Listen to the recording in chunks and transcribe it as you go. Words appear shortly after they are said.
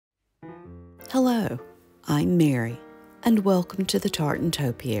Hello, I'm Mary, and welcome to the Tartan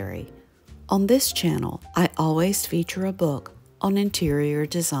Topiary. On this channel, I always feature a book on interior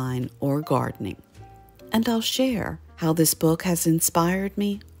design or gardening, and I'll share how this book has inspired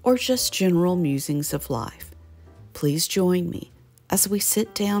me or just general musings of life. Please join me as we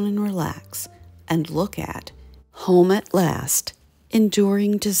sit down and relax and look at Home at Last,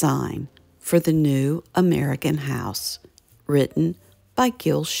 Enduring Design for the New American House, written by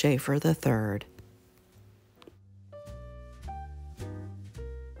Gil Schafer III.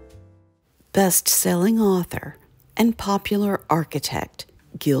 Best-selling author and popular architect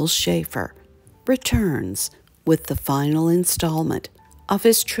Gil Schafer returns with the final installment of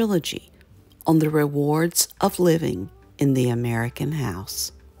his trilogy on the rewards of living in the American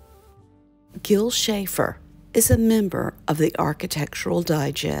house. Gil Schafer is a member of the Architectural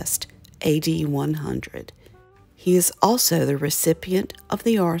Digest AD 100. He is also the recipient of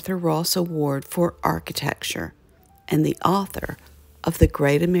the Arthur Ross Award for Architecture and the author of The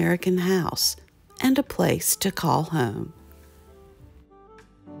Great American House and A Place to Call Home.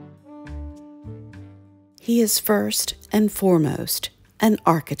 He is first and foremost an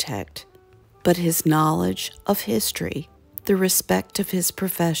architect, but his knowledge of history, the respect of his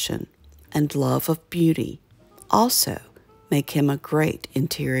profession, and love of beauty also make him a great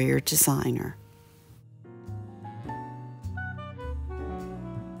interior designer.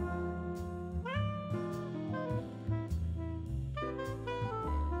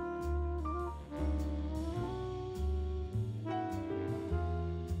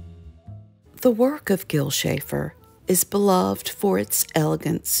 The work of Gil Schafer is beloved for its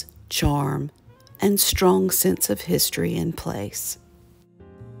elegance, charm, and strong sense of history and place.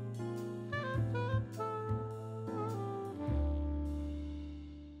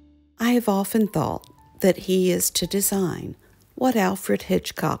 I have often thought that he is to design what Alfred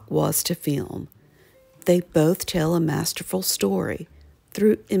Hitchcock was to film. They both tell a masterful story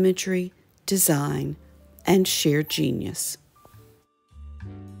through imagery, design, and sheer genius.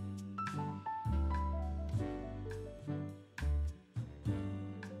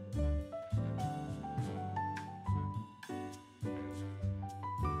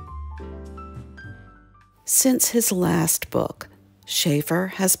 Since his last book,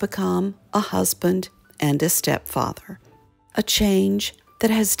 Schafer has become a husband and a stepfather, a change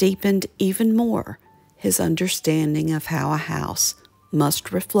that has deepened even more his understanding of how a house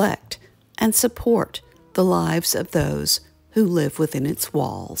must reflect and support the lives of those who live within its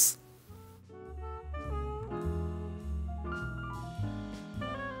walls.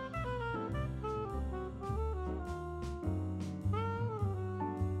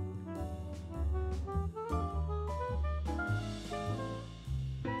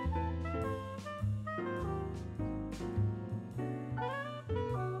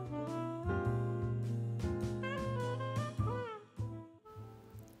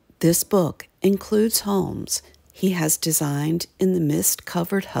 This book includes homes he has designed in the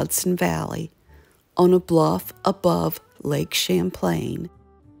mist-covered Hudson Valley, on a bluff above Lake Champlain,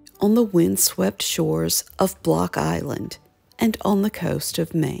 on the windswept shores of Block Island, and on the coast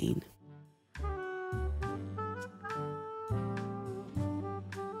of Maine.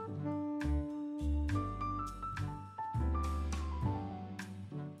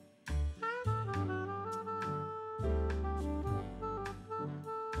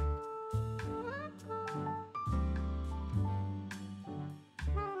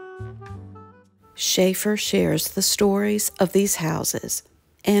 Schafer shares the stories of these houses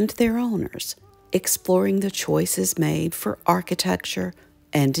and their owners, exploring the choices made for architecture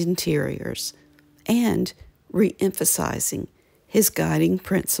and interiors, and reemphasizing his guiding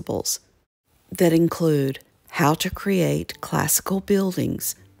principles that include how to create classical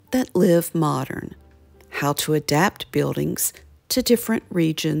buildings that live modern, how to adapt buildings to different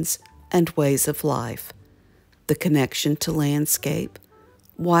regions and ways of life, the connection to landscape,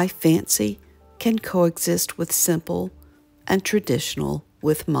 why fancy can coexist with simple and traditional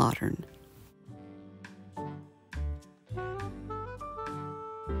with modern.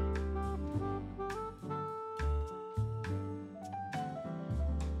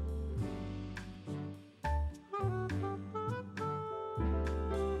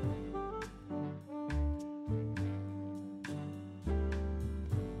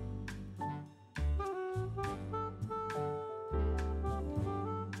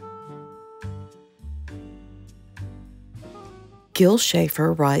 Gil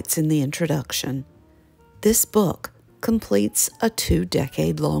Schafer writes in the introduction, "This book completes a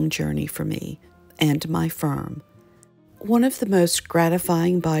 2-decade-long journey for me and my firm. One of the most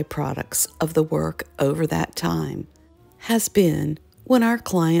gratifying byproducts of the work over that time has been When our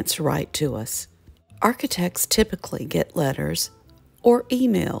clients write to us, architects typically get letters or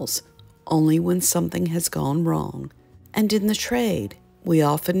emails only when something has gone wrong. And in the trade, we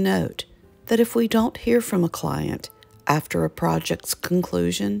often note that if we don't hear from a client after a project's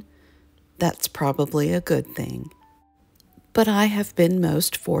conclusion, that's probably a good thing. But I have been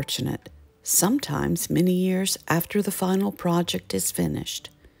most fortunate, sometimes many years after the final project is finished,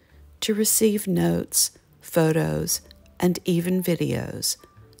 to receive notes, photos, and even videos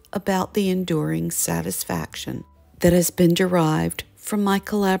about the enduring satisfaction that has been derived from my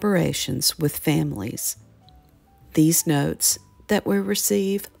collaborations with families. These notes that we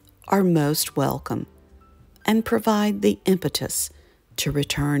receive are most welcome and provide the impetus to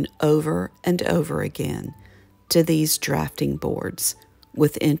return over and over again to these drafting boards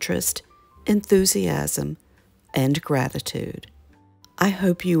with interest, enthusiasm, and gratitude. I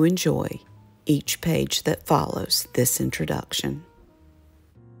hope you enjoy each page that follows this introduction.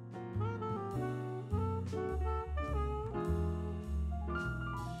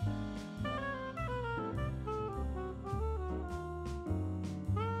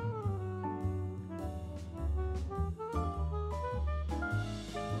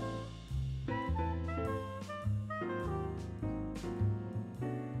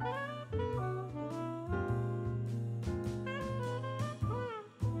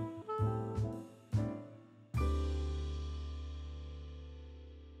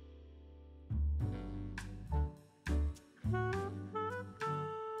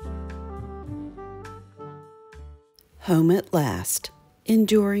 Home at Last,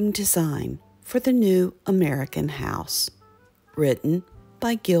 Enduring Design for the New American House, written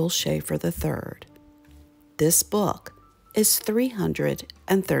by Gil Schafer III. This book is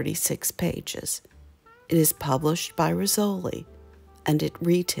 336 pages. It is published by Rizzoli, and it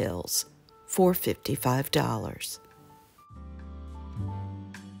retails for $55.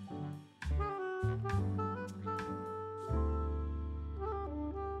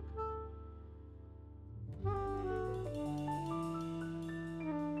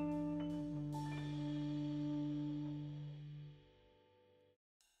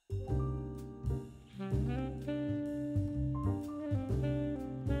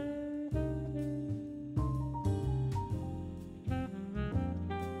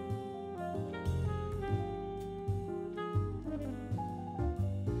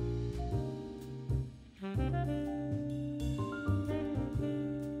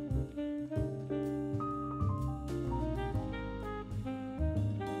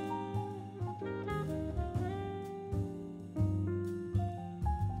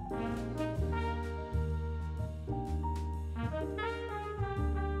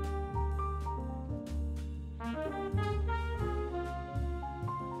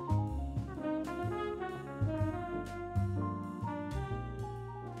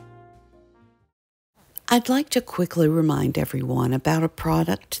 I'd like to quickly remind everyone about a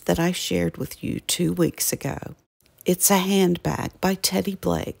product that I shared with you 2 weeks ago. It's a handbag by Teddy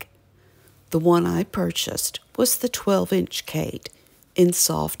Blake. The one I purchased was the 12-inch Kate in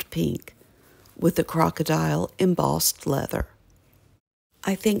soft pink with the crocodile embossed leather.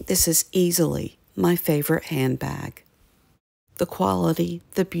 I think this is easily my favorite handbag. The quality,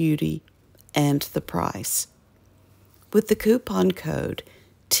 the beauty, and the price. With the coupon code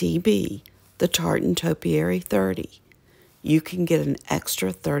TB, the Tartan Topiary 30, you can get an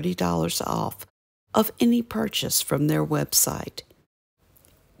extra $30 off of any purchase from their website.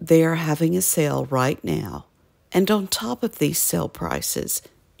 They are having a sale right now, and on top of these sale prices,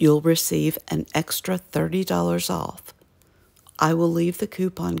 you'll receive an extra $30 off. I will leave the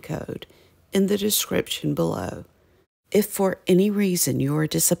coupon code in the description below. If for any reason you are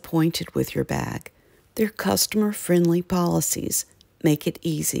disappointed with your bag, their customer-friendly policies make it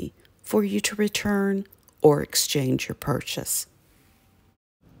easy for you to return or exchange your purchase.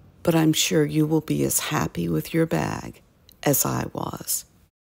 But I'm sure you will be as happy with your bag as I was.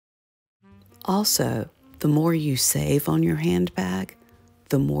 Also, the more you save on your handbag,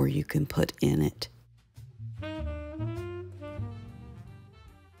 the more you can put in it.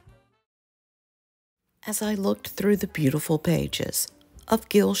 As I looked through the beautiful pages of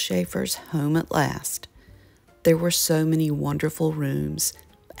Gil Schafer's Home at Last, there were so many wonderful rooms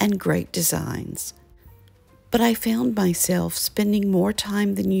and great designs. But I found myself spending more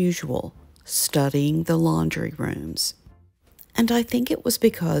time than usual studying the laundry rooms. And I think it was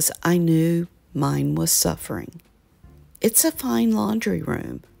because I knew mine was suffering. It's a fine laundry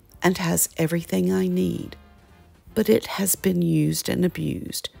room and has everything I need, but it has been used and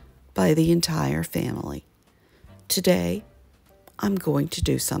abused by the entire family. Today, I'm going to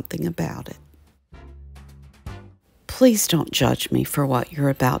do something about it. Please don't judge me for what you're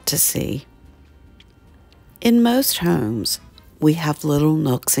about to see. In most homes, we have little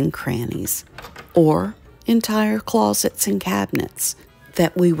nooks and crannies, or entire closets and cabinets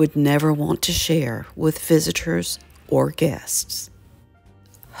that we would never want to share with visitors or guests.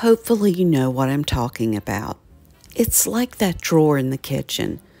 Hopefully you know what I'm talking about. It's like that drawer in the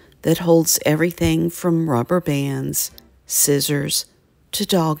kitchen that holds everything from rubber bands, scissors, to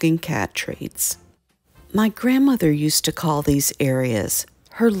dog and cat treats. My grandmother used to call these areas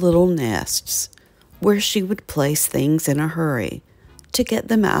her little nests, where she would place things in a hurry to get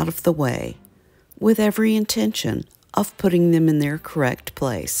them out of the way, with every intention of putting them in their correct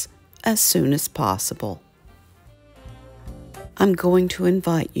place as soon as possible. I'm going to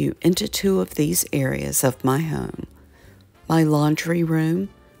invite you into two of these areas of my home. My laundry room,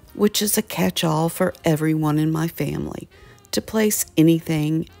 which is a catch-all for everyone in my family to place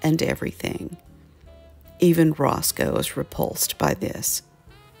anything and everything. Even Roscoe is repulsed by this.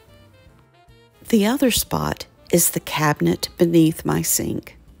 The other spot is the cabinet beneath my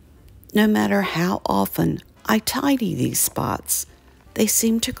sink. No matter how often I tidy these spots, they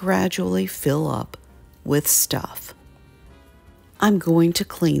seem to gradually fill up with stuff. I'm going to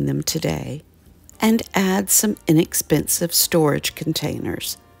clean them today and add some inexpensive storage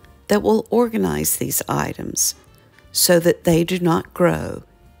containers that will organize these items so that they do not grow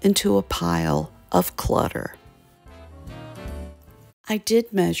into a pile of clutter. I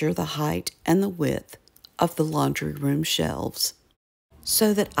did measure the height and the width of the laundry room shelves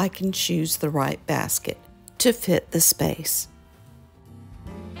so that I can choose the right basket to fit the space.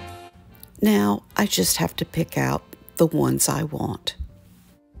 Now I just have to pick out the ones I want.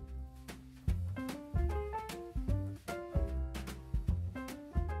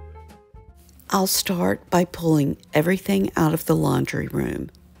 I'll start by pulling everything out of the laundry room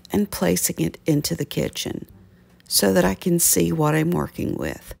and placing it into the kitchen so that I can see what I'm working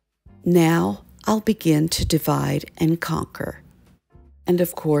with. Now I'll begin to divide and conquer. And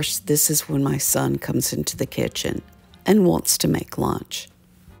of course, this is when my son comes into the kitchen and wants to make lunch.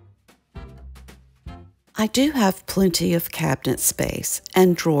 I do have plenty of cabinet space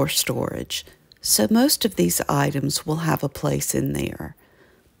and drawer storage, so most of these items will have a place in there.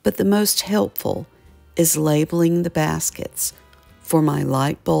 But the most helpful is labeling the baskets for my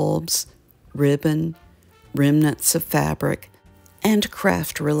light bulbs, ribbon, remnants of fabric, and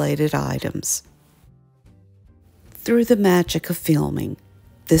craft-related items. Through the magic of filming,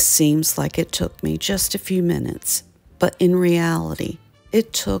 this seems like it took me just a few minutes, but in reality,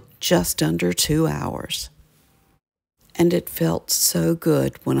 it took just under 2 hours. And it felt so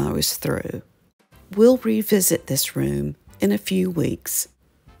good when I was through. We'll revisit this room in a few weeks,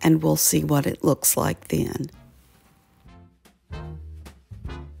 and we'll see what it looks like then.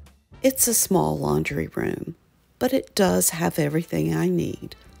 It's a small laundry room, but it does have everything I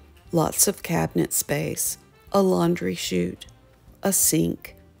need. Lots of cabinet space, a laundry chute, a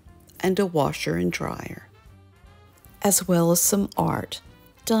sink, and a washer and dryer, as well as some art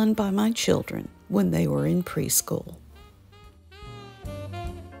done by my children when they were in preschool.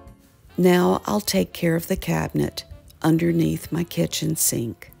 Now I'll take care of the cabinet underneath my kitchen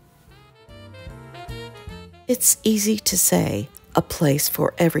sink. It's easy to say a place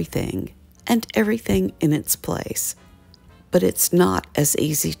for everything and everything in its place, but it's not as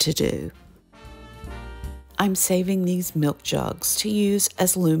easy to do. I'm saving these milk jugs to use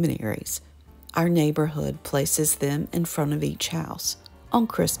as luminaries. Our neighborhood places them in front of each house on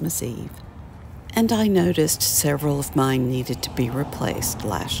Christmas Eve, and I noticed several of mine needed to be replaced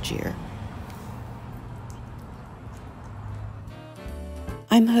last year.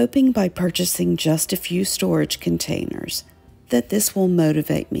 I'm hoping by purchasing just a few storage containers that this will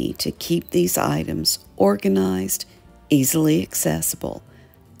motivate me to keep these items organized, easily accessible,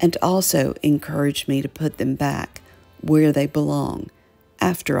 and also encourage me to put them back where they belong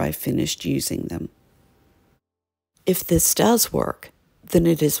after I've finished using them. If this does work, then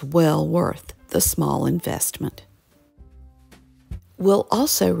it is well worth the small investment. We'll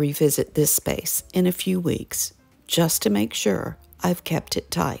also revisit this space in a few weeks, just to make sure I've kept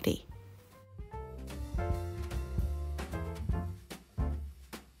it tidy.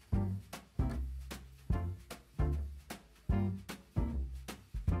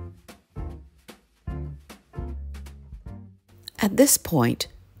 At this point,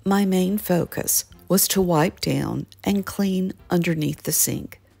 my main focus was to wipe down and clean underneath the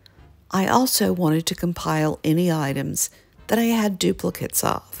sink. I also wanted to compile any items that I had duplicates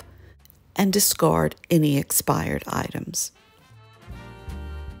of and discard any expired items.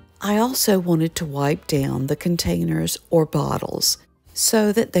 I also wanted to wipe down the containers or bottles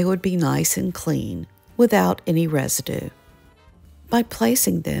so that they would be nice and clean without any residue. By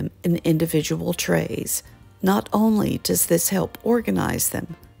placing them in individual trays, not only does this help organize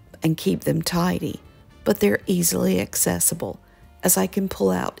them and keep them tidy, but they're easily accessible as I can pull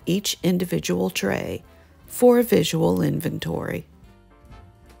out each individual tray for a visual inventory.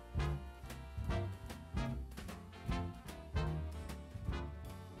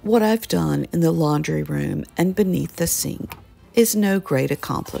 What I've done in the laundry room and beneath the sink is no great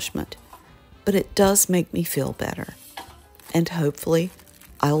accomplishment, but it does make me feel better, and hopefully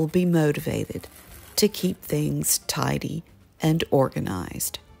I will be motivated to keep things tidy and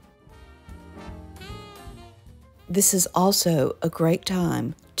organized. This is also a great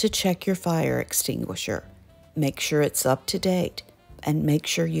time to check your fire extinguisher. Make sure it's up to date and make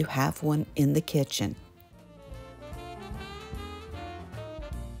sure you have one in the kitchen.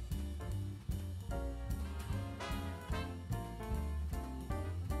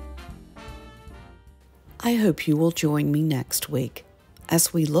 I hope you will join me next week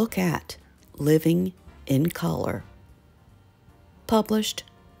as we look at Living in Color, published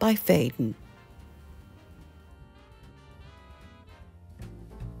by Faden.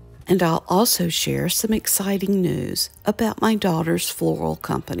 And I'll also share some exciting news about my daughter's floral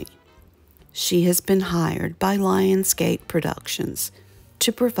company. She has been hired by Lionsgate Productions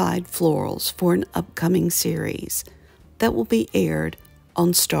to provide florals for an upcoming series that will be aired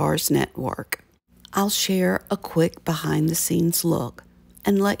on Starz Network. I'll share a quick behind-the-scenes look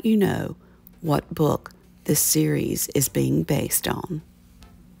and let you know what book this series is being based on.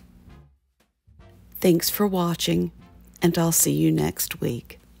 Thanks for watching, and I'll see you next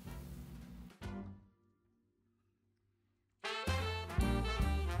week.